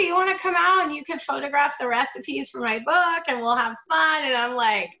 oh, do you want to come out and you can photograph the recipes for my book and we'll have fun? And I'm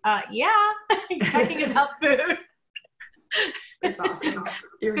like, yeah, you're talking about food. That's awesome.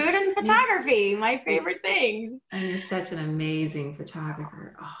 Food and photography, my favorite things. And you're such an amazing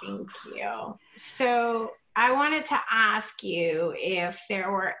photographer. Oh, thank you. So I wanted to ask you if there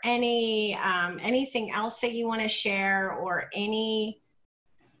were anything else that you want to share, or any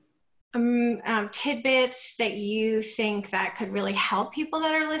tidbits that you think that could really help people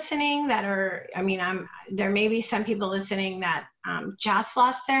that are listening, there may be some people listening that just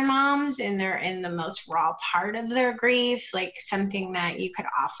lost their moms and they're in the most raw part of their grief, like something that you could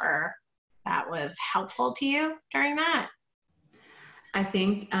offer that was helpful to you during that. I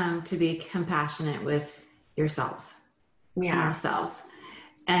think to be compassionate with yourselves and ourselves,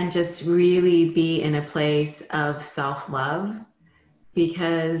 and just really be in a place of self-love.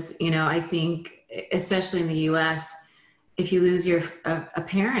 Because, you know, I think, especially in the US, if you lose a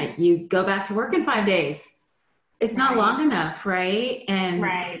parent, you go back to work in 5 days. It's not long enough, right?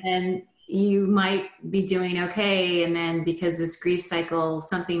 And you might be doing okay. And then because this grief cycle,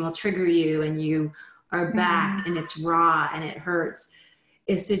 something will trigger you and you are back and it's raw and it hurts.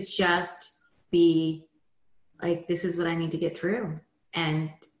 Is to just be like, this is what I need to get through.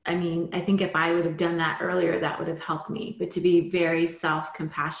 And I mean, I think if I would have done that earlier, that would have helped me. But to be very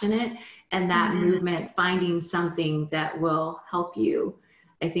self-compassionate, and that movement, finding something that will help you,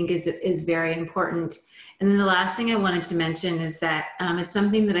 I think is very important. And then the last thing I wanted to mention is that it's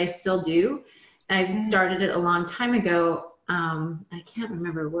something that I still do. I've started it a long time ago. I can't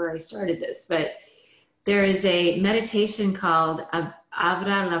remember where I started this, but there is a meditation called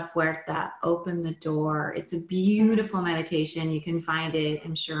Abra la Puerta, open the door. It's a beautiful meditation. You can find it,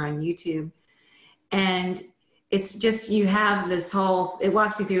 I'm sure, on YouTube. And it's just, you have this whole, it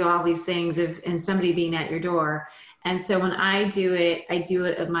walks you through all these things and somebody being at your door. And so when I do it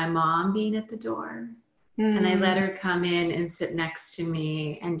of my mom being at the door. And I let her come in and sit next to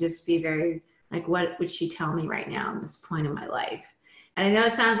me and just be very like, what would she tell me right now at this point in my life? And I know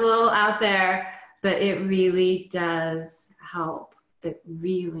it sounds a little out there, but it really does help. It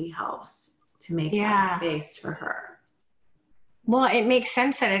really helps to make that space for her. Well, it makes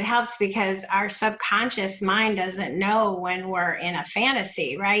sense that it helps because our subconscious mind doesn't know when we're in a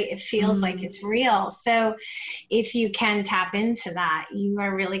fantasy, right? It feels like it's real. So if you can tap into that, you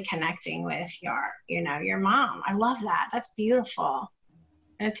are really connecting with your mom. I love that. That's beautiful.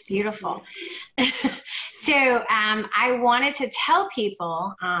 That's beautiful. So I wanted to tell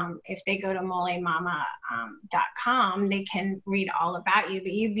people if they go to molemama.com, they can read all about you.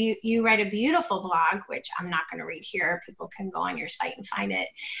 But you write a beautiful blog, which I'm not going to read here. People can go on your site and find it.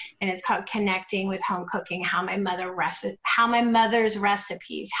 And it's called Connecting with Home Cooking, How My Mother's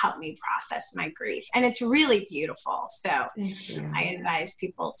Recipes Help Me Process My Grief. And it's really beautiful. So I advise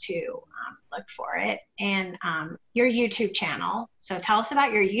people to look for it. And your YouTube channel. So tell us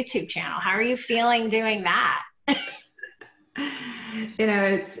about your YouTube channel. How are you feeling doing that? You know,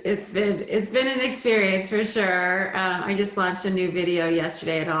 it's been an experience for sure. I just launched a new video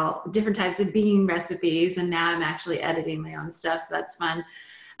yesterday at all different types of bean recipes, and now I'm actually editing my own stuff, so that's fun.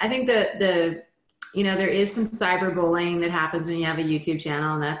 I think there is some cyberbullying that happens when you have a YouTube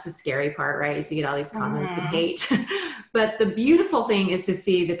channel, and that's the scary part, right? Is you get all these comments and hate. But the beautiful thing is to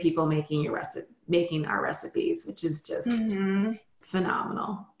see the people making our recipes, which is just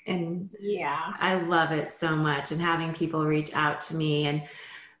phenomenal. And yeah, I love it so much. And having people reach out to me, and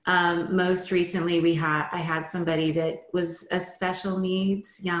most recently I had somebody that was a special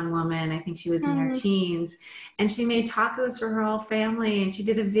needs young woman. I think she was in her teens, and she made tacos for her whole family, and she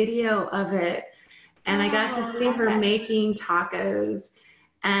did a video of it. And I got to see her making tacos,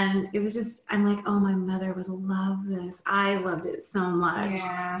 and it was just, I'm like, oh, my mother would love this. I loved it so much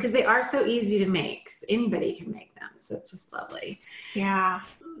because they are so easy to make. Anybody can make them. So it's just lovely. Yeah.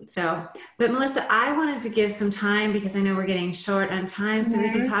 So, but Melisa, I wanted to give some time because I know we're getting short on time, so we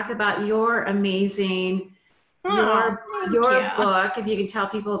can talk about your amazing, your book. If you can tell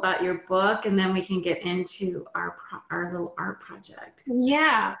people about your book, and then we can get into our little art project.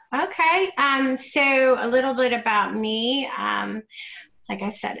 Yeah. Okay. So a little bit about me. Like I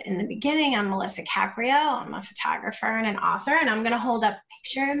said in the beginning, I'm Melisa Caprio. I'm a photographer and an author, and I'm going to hold up a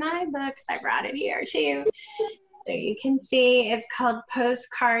picture of my book because I brought it here too. So you can see it's called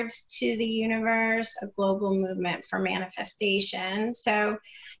Postcards to the Universe, a Global Movement for Manifestation. So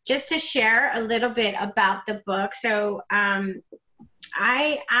just to share a little bit about the book. So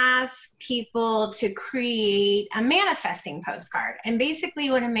I ask people to create a manifesting postcard. And basically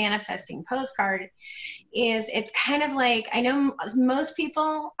what a manifesting postcard is, it's kind of like, I know most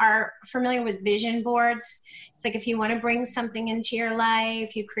people are familiar with vision boards. It's like if you want to bring something into your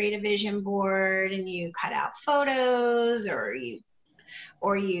life, you create a vision board and you cut out photos, or you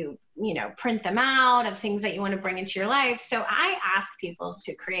print them out of things that you want to bring into your life. So I ask people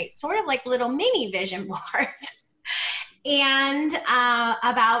to create sort of like little mini vision boards. And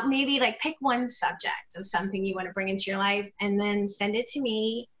about maybe like pick one subject of something you want to bring into your life, and then send it to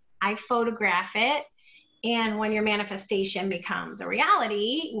me. I photograph it. And when your manifestation becomes a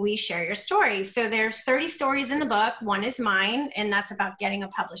reality, we share your story. So there's 30 stories in the book. One is mine, and that's about getting a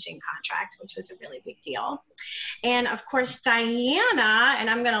publishing contract, which was a really big deal. And of course, Diana, and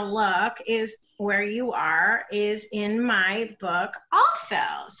I'm going to look, is where you are, is in my book also.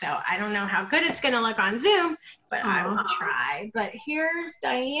 So I don't know how good it's going to look on Zoom, but I will try. But here's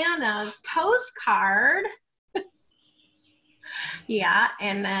Diana's postcard. Yeah,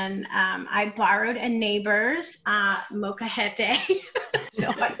 and then I borrowed a neighbor's molcajete, so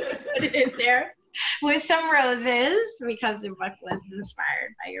I put it in there with some roses because the book was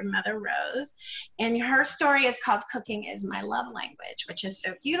inspired by your mother, Rose. And her story is called Cooking is My Love Language, which is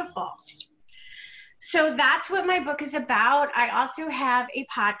so beautiful. So that's what my book is about. I also have a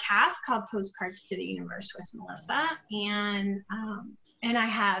podcast called Postcards to the Universe with Melisa, and I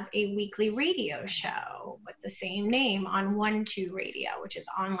have a weekly radio show with the same name on 1-2 Radio, which is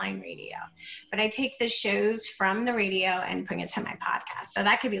online radio. But I take the shows from the radio and bring it to my podcast. So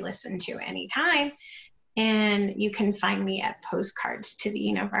that could be listened to anytime. And you can find me at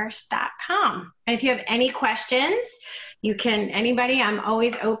postcardstotheuniverse.com. And if you have any questions, I'm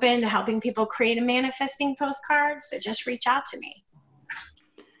always open to helping people create a manifesting postcard. So just reach out to me.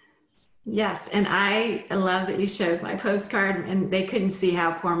 Yes, and I love that you showed my postcard, and they couldn't see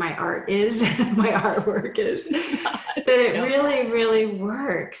how poor my art is, my artwork is, but it really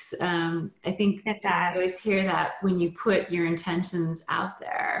works. I think it does. I always hear that when you put your intentions out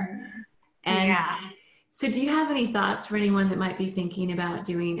there. And so do you have any thoughts for anyone that might be thinking about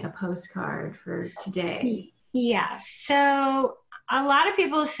doing a postcard for today? Yeah, so a lot of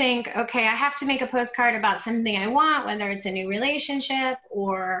people think, okay, I have to make a postcard about something I want, whether it's a new relationship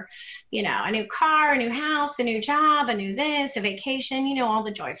or, a new car, a new house, a new job, a new this, a vacation, all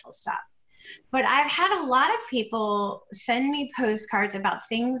the joyful stuff. But I've had a lot of people send me postcards about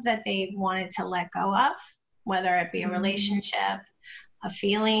things that they wanted to let go of, whether it be a relationship, a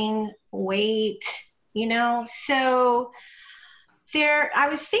feeling, weight, so I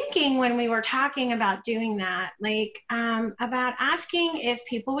was thinking when we were talking about doing that, about asking if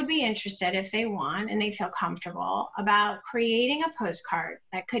people would be interested, if they want and they feel comfortable, about creating a postcard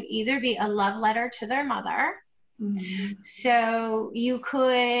that could either be a love letter to their mother. Mm-hmm. So you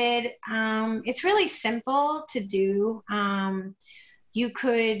could, it's really simple to do. You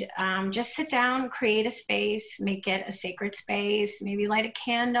could just sit down, create a space, make it a sacred space, maybe light a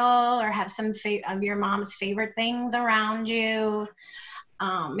candle or have some of your mom's favorite things around you.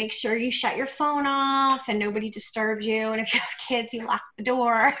 Make sure you shut your phone off and nobody disturbs you. And if you have kids, you lock the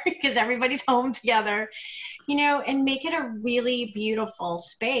door because everybody's home together, and make it a really beautiful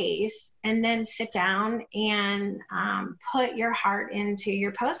space. And then sit down and put your heart into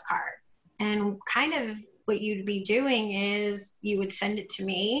your postcard and kind of what you'd be doing is you would send it to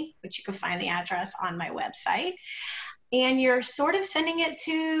me, which you can find the address on my website. And you're sort of sending it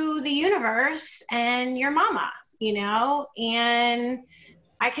to the universe and your mama, and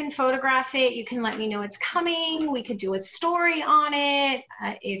I can photograph it. You can let me know it's coming. We could do a story on it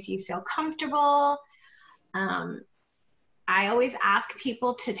if you feel comfortable. I always ask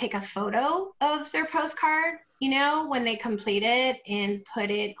people to take a photo of their postcard, when they complete it, and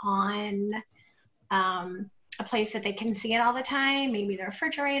put it on a place that they can see it all the time, maybe their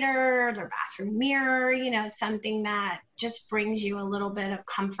refrigerator, their bathroom mirror, something that just brings you a little bit of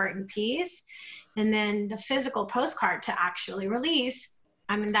comfort and peace. And then the physical postcard to actually release.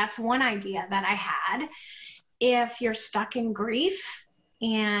 I mean, that's one idea that I had. If you're stuck in grief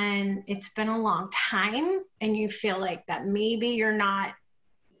and it's been a long time and you feel like that maybe you're not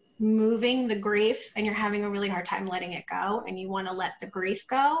moving the grief and you're having a really hard time letting it go and you want to let the grief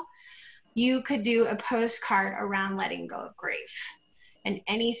go, you could do a postcard around letting go of grief and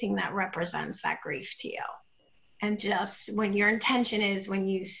anything that represents that grief to you. And just when your intention is, when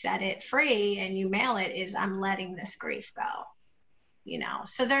you set it free and you mail it, is I'm letting this grief go.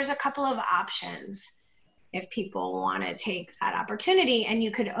 So there's a couple of options if people want to take that opportunity. And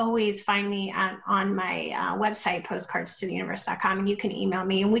you could always find me on my website, postcardstotheuniverse.com, and you can email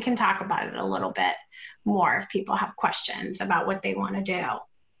me and we can talk about it a little bit more if people have questions about what they want to do.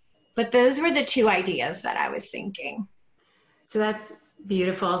 But those were the two ideas that I was thinking. So that's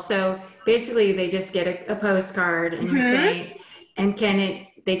beautiful. So basically they just get a postcard and you're saying, and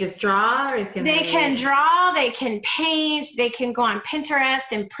they just draw, or they can draw, they can paint, they can go on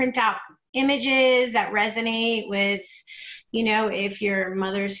Pinterest and print out images that resonate with, if your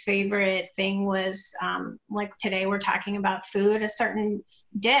mother's favorite thing was, like today we're talking about food, a certain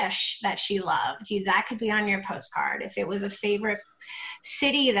dish that she loved, that could be on your postcard. If it was a favorite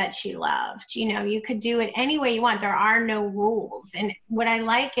city that she loved, you could do it any way you want. There are no rules. And what I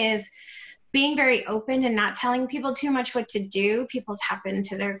like is being very open and not telling people too much what to do. People tap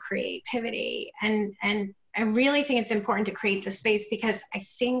into their creativity. And I really think it's important to create the space, because I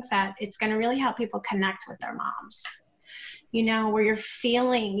think that it's going to really help people connect with their moms, where you're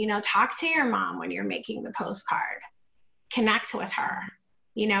feeling, talk to your mom when you're making the postcard, connect with her,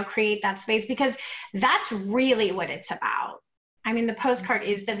 create that space, because that's really what it's about. I mean, the postcard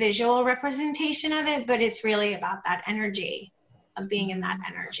is the visual representation of it, but it's really about that energy of being in that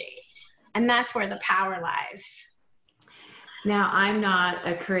energy. And that's where the power lies. Now, I'm not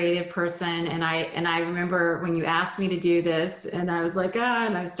a creative person, and I remember when you asked me to do this, and I was like,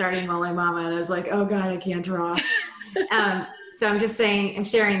 and I was starting Molé Mama, and I was like, oh God, I can't draw. So I'm just saying, I'm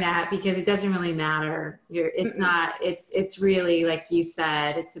sharing that because it doesn't really matter. It's really, like you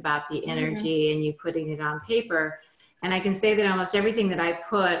said, it's about the energy and you putting it on paper. And I can say that almost everything that I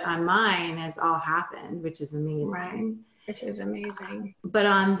put on mine has all happened, which is amazing. Right. Which is amazing. But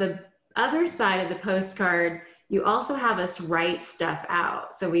on the other side of the postcard, you also have us write stuff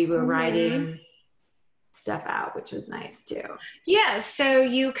out. So we were writing stuff out, which was nice too. Yeah. So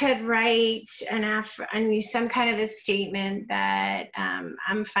you could write some kind of a statement that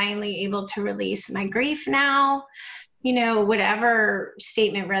I'm finally able to release my grief now. Whatever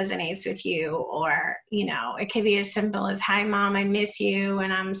statement resonates with you, or, it could be as simple as, hi mom, I miss you.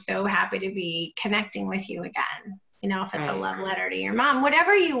 And I'm so happy to be connecting with you again. If it's a love letter to your mom,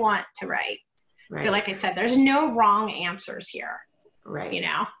 whatever you want to write. Right. But like I said, there's no wrong answers here. Right.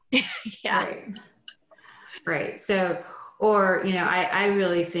 Yeah. Right. So, or, I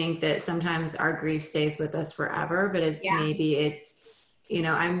really think that sometimes our grief stays with us forever, but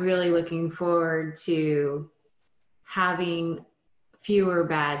I'm really looking forward to having fewer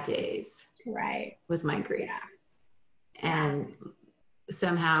bad days with my grief, and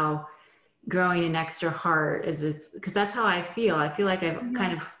somehow growing an extra heart, because that's how I feel. I feel like I've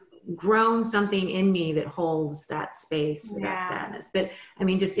kind of grown something in me that holds that space for that sadness. But I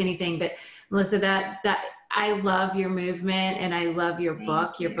mean, just anything. But Melisa, that I love your movement, and I love your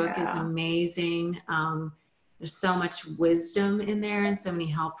book. Your book is amazing. There's so much wisdom in there and so many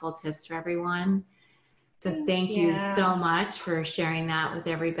helpful tips for everyone. So thank you so much for sharing that with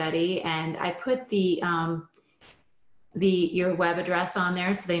everybody. And I put your web address on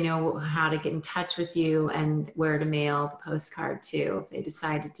there so they know how to get in touch with you and where to mail the postcard to if they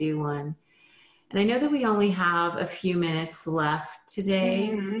decide to do one. And I know that we only have a few minutes left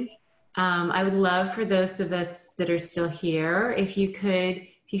today. I would love for those of us that are still here, if you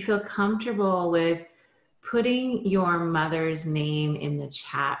feel comfortable with putting your mother's name in the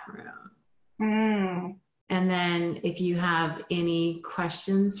chat room. And then if you have any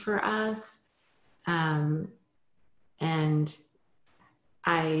questions for us, and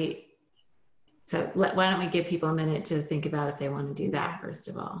So why don't we give people a minute to think about if they want to do that first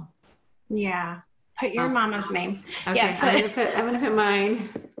of all? Yeah. Put your mama's name. Okay, Yeah, I'm gonna put mine.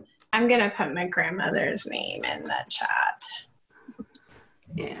 I'm gonna put my grandmother's name in the chat.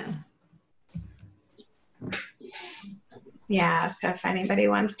 Yeah. Yeah, so if anybody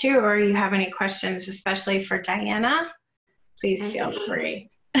wants to, or you have any questions, especially for Diana, please feel free.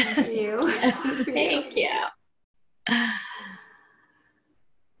 Thank you. Thank you.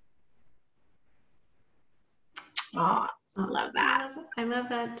 Oh, I love that. I love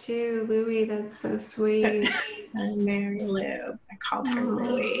that too, Louie. That's so sweet. Mary Lou. I called her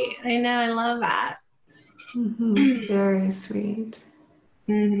Louie. I know. I love that. Mm-hmm. Very sweet.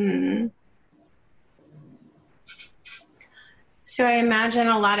 Mm-hmm. So I imagine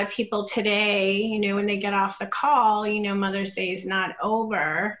a lot of people today, you know, when they get off the call, you know, Mother's Day is not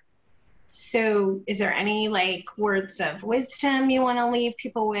over. So is there any like words of wisdom you want to leave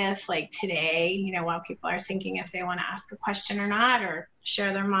people with like today, you know, while people are thinking if they want to ask a question or not, or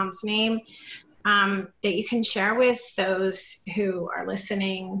share their mom's name, that you can share with those who are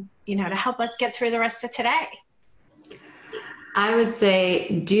listening, you know, to help us get through the rest of today? I would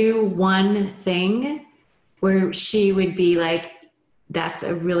say do one thing where she would be like, that's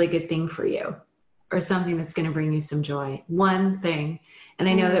a really good thing for you, or something that's going to bring you some joy. One thing. And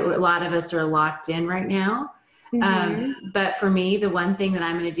I know that a lot of us are locked in right now. But for me, the one thing that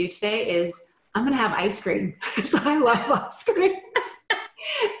I'm going to do today is I'm going to have ice cream. So I love ice cream.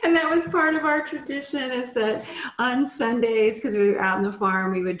 And that was part of our tradition, is that on Sundays, because we were out on the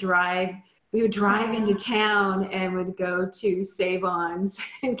farm, we would drive into town and would go to Save-On's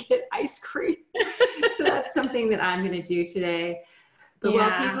and get ice cream. So that's something that I'm going to do today. But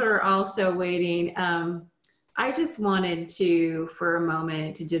while people are also waiting, I just wanted to, for a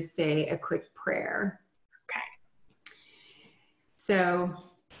moment, to just say a quick prayer. Okay. So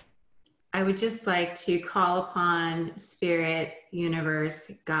I would just like to call upon Spirit,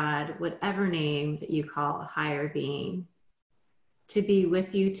 Universe, God, whatever name that you call a higher being, to be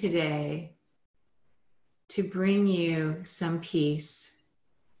with you today, to bring you some peace,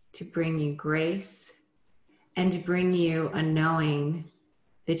 to bring you grace, and to bring you a knowing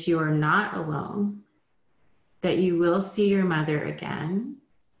that you are not alone, that you will see your mother again,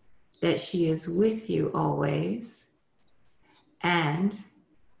 that she is with you always, and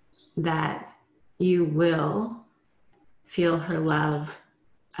that you will feel her love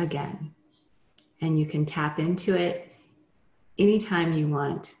again. And you can tap into it anytime you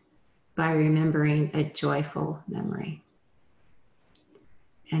want by remembering a joyful memory.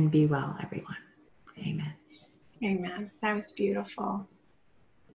 And be well, everyone. Amen. Amen. That was beautiful.